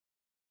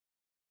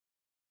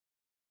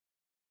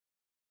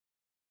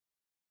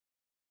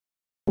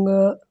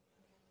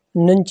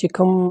نن چې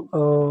کوم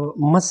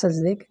مسلز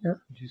دی کنه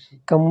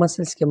کوم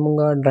مسلز کې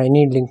مونږه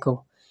ډراینیډ لینک کوو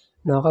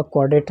نو هغه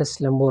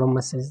کوادریټس لمبورم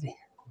مسلز دی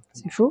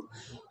څه شو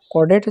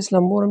کوادریټس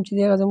لمبورم چې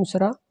دی هغه زموږ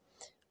سره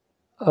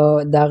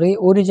د هغې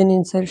اوریجن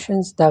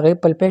انسرشنز د هغې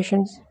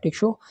پلپیشنز ټیک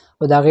شو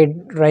او د هغې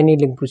ډراینیډ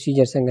لینک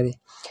پروسیجر څنګه دی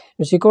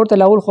نو سیکور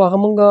ته لاول خو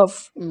هغه مونږه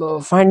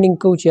فایندینګ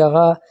کوو چې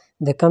هغه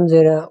د کوم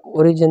ځای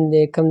اوریجن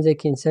دی کوم ځای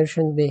کې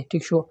انسرشن دی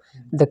ټیک شو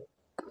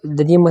د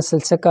دې مسل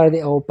څه کار دی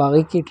او په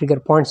هغې کې ټریګر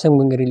پوینټ څنګه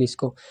مونږ ریلیز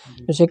کوو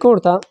نو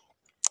سیکور ته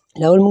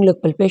لاول مونږ لږ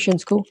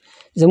پلپیشنز کوو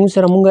زموږ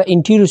سره مونږه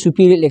انټیریور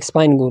سوپیریور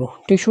ایکسپاین ګورو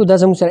ټیک شو دا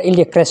زموږ سره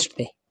ایلیک کرسټ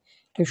دی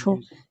ټیک شو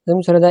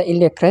زموږ سره دا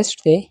ایلیک کرسټ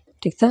دی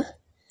ټیک ده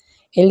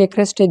ایلیک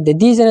کرسټ د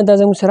دې ځای نه دا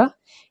زموږ سره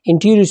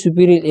انټیریور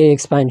سوپیریور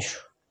ایکسپاین شو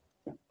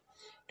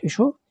ټیک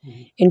شو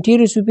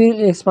انټیریور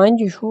سوپیریور ایکسپاین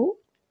چې شو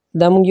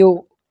دا مونږ یو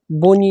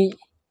بونی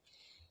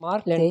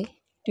مارک دی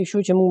ټیک شو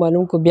چې مونږ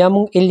معلوم کو بیا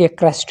مونږ ایلیک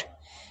کرسټ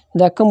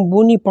دا کوم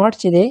بونی پارت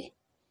چې دی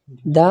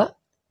دا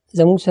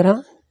زموږ سره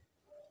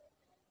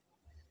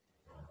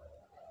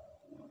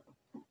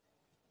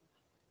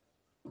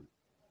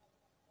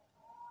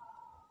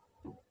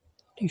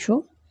ٹھیک شو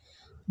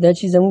دا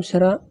چې زموږ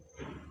سره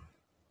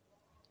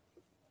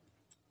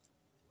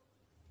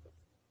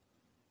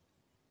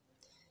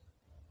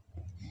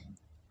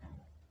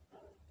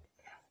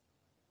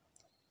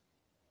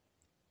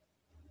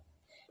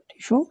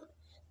ٹھیک شو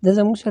دا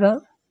زموږ سره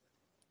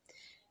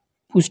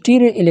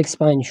posterior iliac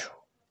spine شو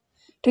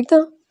ٹھیک ده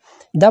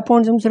دا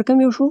پوینټ زموږ سره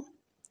کوم یو شو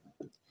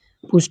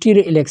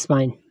posterior iliac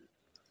spine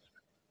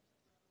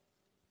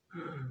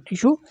ٹھیک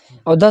شو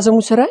او دا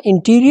زموږ سره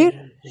انټیریور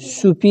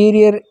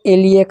superior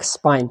iliac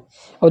spine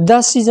او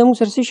دا سی زموږ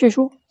سره څه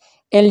شو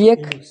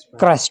iliac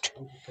crest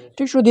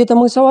ټیک شو دې ته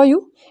موږ څه وایو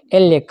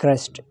iliac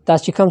crest دا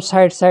چې کوم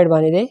سایډ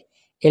باندې دی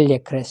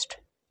iliac crest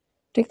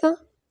ټیک ده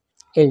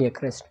iliac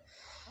crest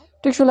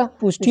ټیک شو لا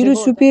posterior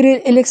superior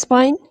iliac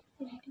spine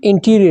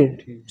انټیریور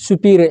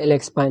سوپیریور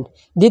iliac spine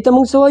دې ته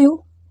موږ څه وایو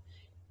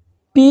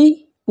پی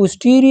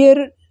posterior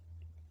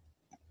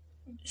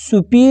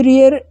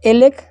superior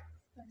iliac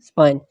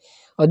spine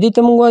او دې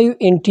ته موږ وایو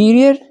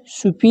انټیریور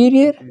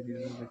سوپیریور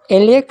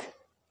iliac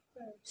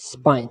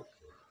spine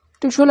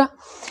ټیک شو لا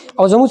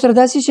او زموږ سره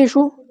داسې څه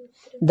شو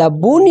دا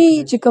بونی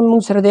چې کوم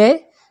موږ سره دی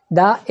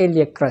دا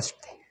iliac crest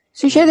دی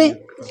څه شی دی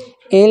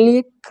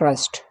iliac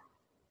crest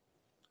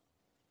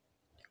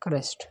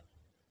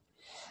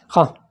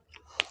ها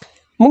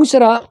مونږ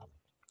سره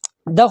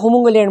دا خو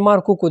مونږ لینډ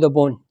مارک وکړو د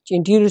بون چې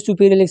انټیریور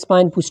سوپیریور iliac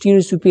spine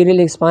posterior superior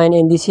iliac spine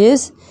and this is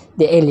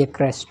the iliac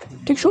crest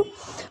ټیک شو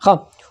ها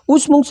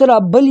اوس مونږ سره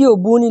بل یو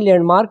بونی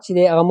لینډ مارک چې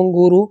دی هغه مونږ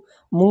ګورو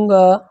مونږ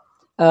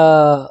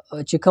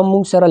چې کوم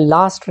مونږ سره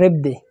لاست ریب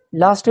دی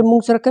لاست ریب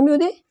مونږ سره کوم یو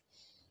دی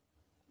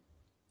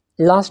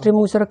لاست ریب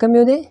مونږ سره کوم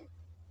یو دی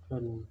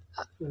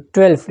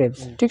 12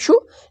 ریبس ټیک شو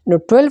نو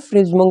 12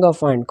 ریبس مونږه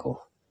فایند کوو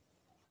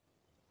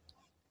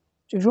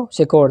ټیک شو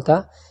سیکور ته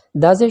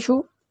دا ځای شو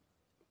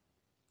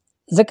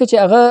ځکه چې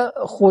هغه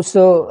خو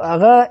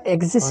هغه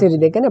اکسیسري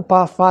دی که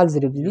نه فالز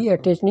ریبس دي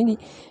اټیچ نه دي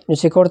نو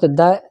سیکور ته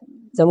دا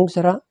زموږ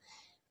سره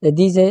د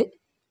دې ځای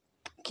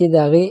کې د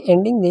هغې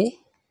اینډینګ دی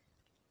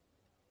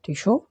ټیک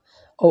شو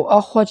او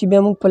اخوا چې بیا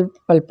موږ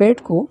پلپیټ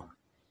کوو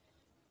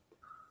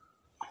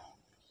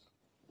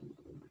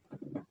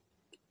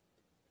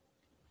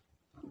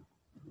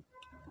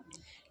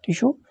ټیک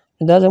شو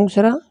دا زموږ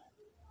سره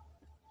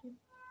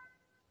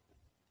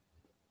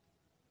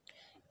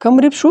کم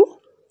ریب شو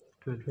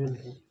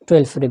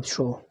 12 ریب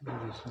شو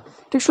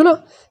ٹھیک شو نا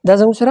دا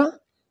زموږ سره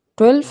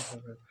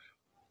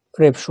 12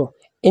 ریب شو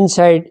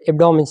انساید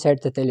ابډومن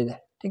سایډ ته تللی ده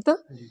ٹھیک ده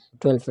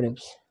 12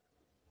 ریبس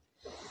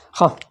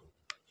ها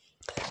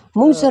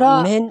مونږ سره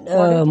مین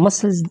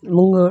مسلز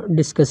مونږ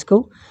ډسکس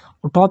کوو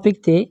او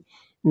ټاپک ته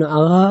نو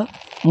هغه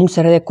مونږ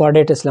سره د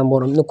کوادریټس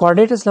لمبورم نو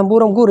کوادریټس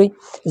لمبورم ګورئ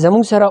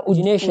زموږ سره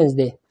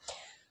اوجنیشنز دی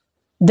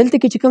دلته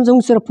کې چې کوم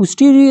زموږ سره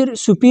posterior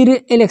superior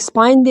iliac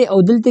spine دی او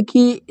دلته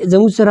کې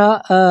زموږ سره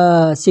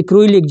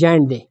sacroiliac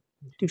joint دی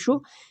ٹھیک شو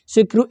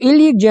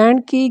sacroiliac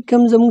joint کې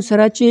کوم زموږ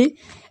سره چې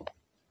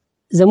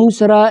زموږ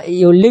سره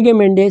یو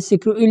لیګمنټ دی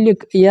sacroiliac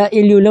یا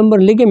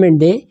iliocostalis لیګمنټ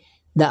دی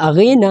د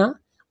هغې نه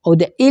او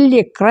د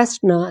iliac crest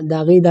نه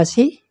د هغې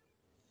داسې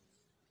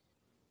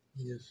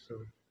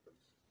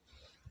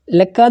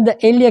لکه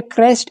د iliac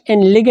crest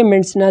and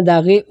ligaments نه د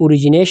هغې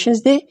originations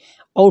دی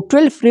او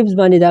 12 ribs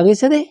باندې د هغې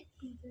څه دی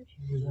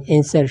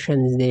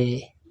insertions دی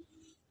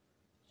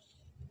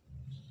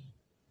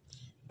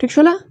ٹھیک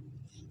شولا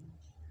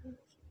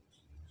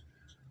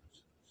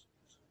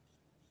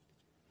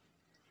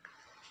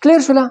کلیر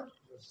شولا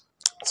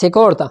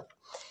سیکور تا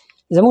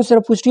زموږ سره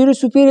posterior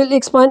superior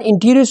iliac spine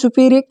interior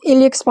superior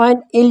iliac spine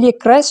iliac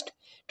crest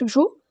ٹھیک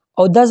شو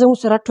او دا زموږ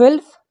سره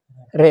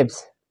 12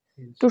 ribs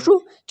ٹھیک شو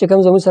چې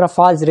کوم زموږ سره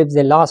falls ribs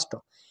دی لاست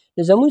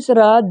نو زموږ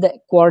سره د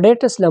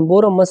quadratus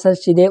lumborum muscle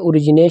چې دی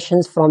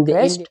originations from the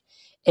wrist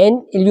and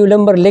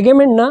iliocostalis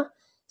ligament نه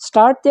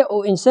start دی او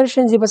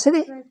insertions یې بس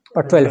دی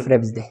په 12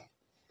 ribs دی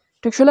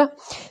ٹھیک شولا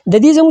د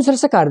دې زموږ سره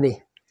څه کار دی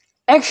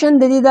ایکشن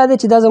د دې دا دی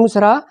چې دا زموږ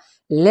سره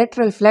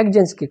lateral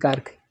flexions کې کار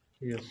کوي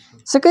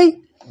څه کوي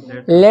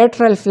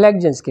لیټرل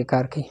فلیکجنس کې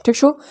کار کوي. ټیک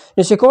شو.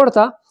 نو سیکور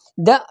ته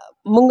دا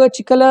مونږ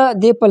چې کله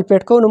د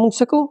پلپیټ کو نو مونږ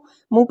څه کوو؟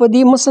 مونږ په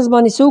دې مسلز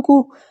باندې څه وکړو؟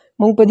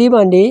 مونږ په دې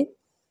باندې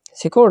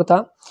سیکور ته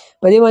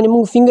په دې باندې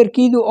مونږ فنګر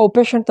کیدو او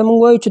پیشنټ ته مونږ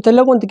وایو چې ته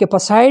لګون ته کې په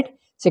سایډ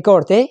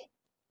سیکور ته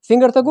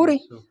فنګر ته ګوري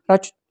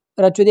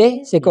راچو دې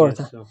سیکور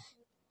ته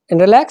and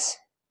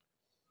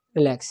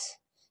relax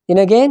then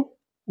again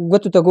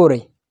ګوتو ته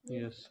ګوري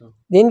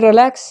then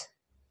relax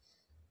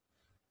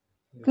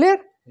clear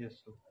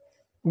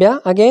بیا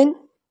again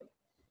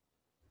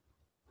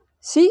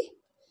see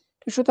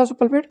شو تاسو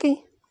پلپیټ کوي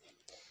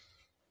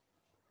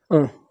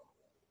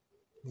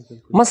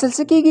مسل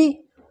څه کیږي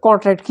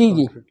کانټریکټ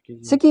کیږي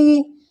څه کیږي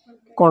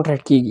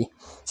کانټریکټ کیږي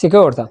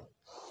سیکور ته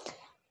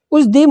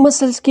اوس دې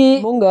مسلز کې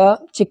مونږه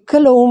چې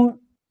کله هم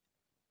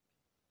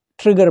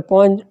ټریګر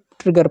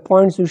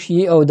پوینټس وشي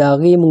او د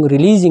هغې مونږ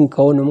ریلیزینګ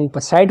کوو نو مونږ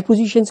په سایډ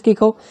پوزیشنز کې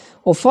کوو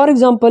او فار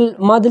ایگزامپل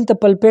ما دلته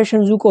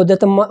پلپیشنز وکړو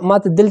دلته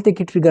ماته دلته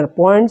کې ټریګر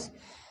پوینټس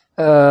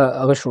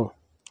هغه شو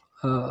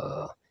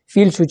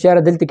فیل شو چې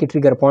یاره دلته کې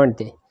ټریګر پوینټ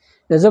دی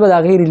نو زه به د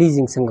هغې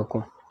ریلیزینګ څنګه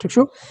کوم ټیک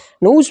شو.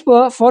 نو اوس په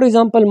فار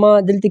ایگزامپل ما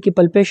دلته کې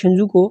پلپیشنز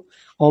وکړو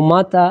او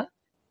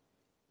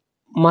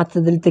ماته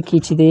دلته کې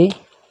چې دی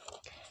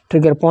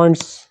ټریګر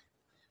پوینټس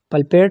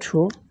پلپیټ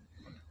شو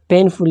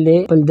پینفول دی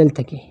بل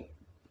دلته کې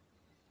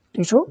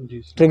ٹھیک شو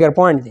ټریګر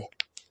پوینټ دی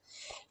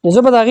نو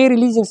زه به د هغې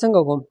ریلیزینګ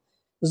څنګه کوم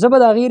زه به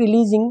د هغې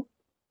ریلیزینګ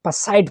په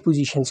سایډ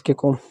پوزیشنز کې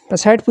کوم په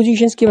سایډ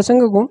پوزیشنز کې به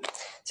څنګه کوم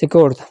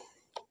سیکور ته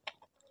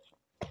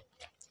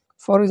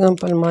فار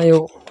ایگزامپل ما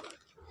یو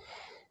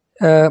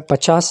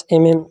 50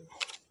 mm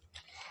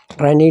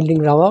ډرای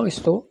نیډلینګ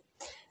راواخیستو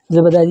زه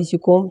به دا داسې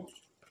کوم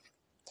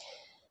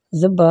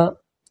زه به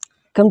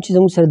کم چې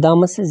زموږ سره دا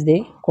مسلز دی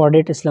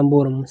کوادریټس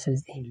لمبورم مسلز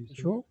دی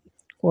شو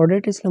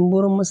کوادریټس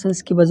لمبورم مسلز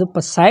کې به زه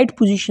په سایډ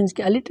پوزیشنز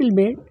کې الیټل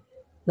بیټ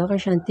دغه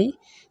شانتي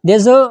دی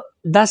زه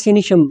داسې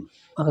نشم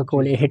هغه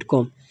کولی هیډ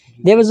کوم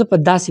دی به زه په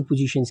داسې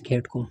پوزیشنز کې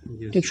هیډ کوم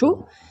ټیک شو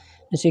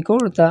نو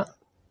سیکور ته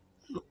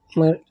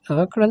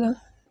هغه کړله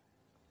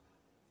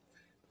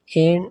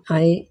and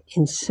I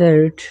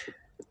insert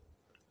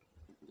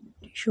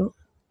show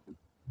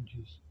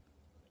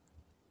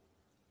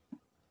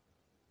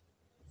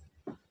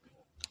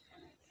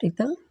take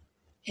that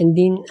and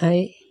then I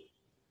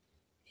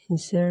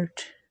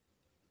insert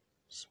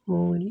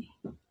slowly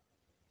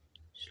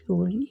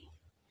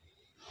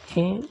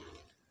and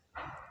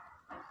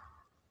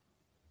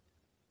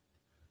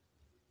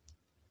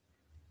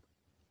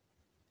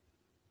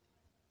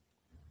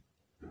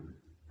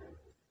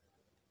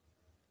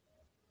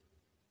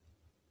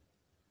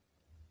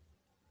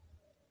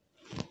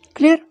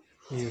کلیر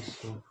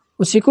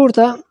او سیکور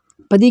ته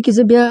په دې کې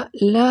زه بیا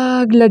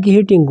لږ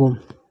هیټینګ کوم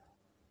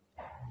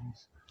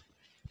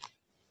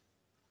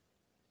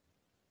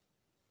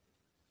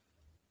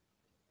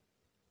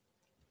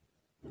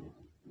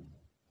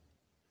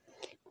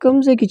کوم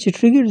ځای کې چې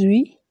ټریګرز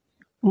وي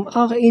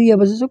هغه ایریا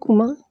به زه څه کوم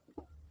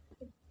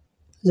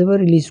زه به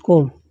ریلیز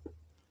کوم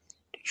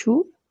ټیک شو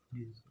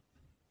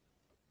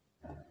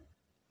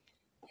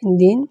and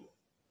then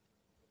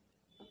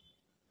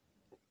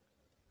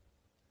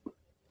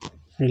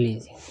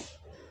releasing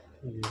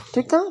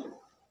ٹھیک تھا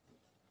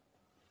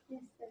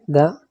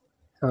دا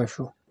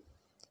شو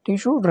ٹھیک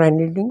شو ڈرائی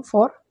نیڈلنگ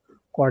فار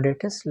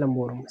کوادریٹس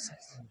لمبورم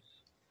مسلز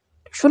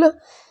ٹھیک شو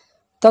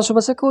تاسو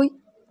به څه کوئ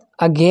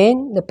اگین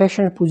د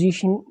پیشنٹ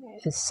پوزیشن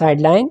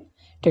سایډ لاین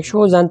ٹھیک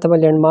شو ځان ته به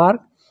لینډ مارک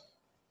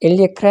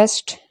ایلیک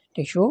کریسټ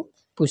ٹھیک شو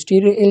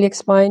posterior iliac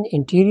spine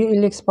anterior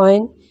iliac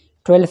spine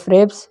 12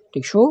 ribs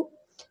ٹھیک شو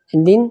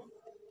and then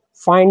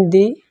find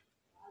the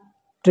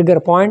trigger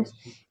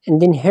points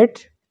and then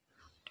hit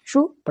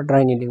شو په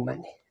ډرای نیډلینګ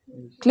باندې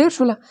کلیر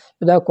شوله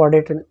دا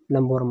کوادریټل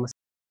لمبورم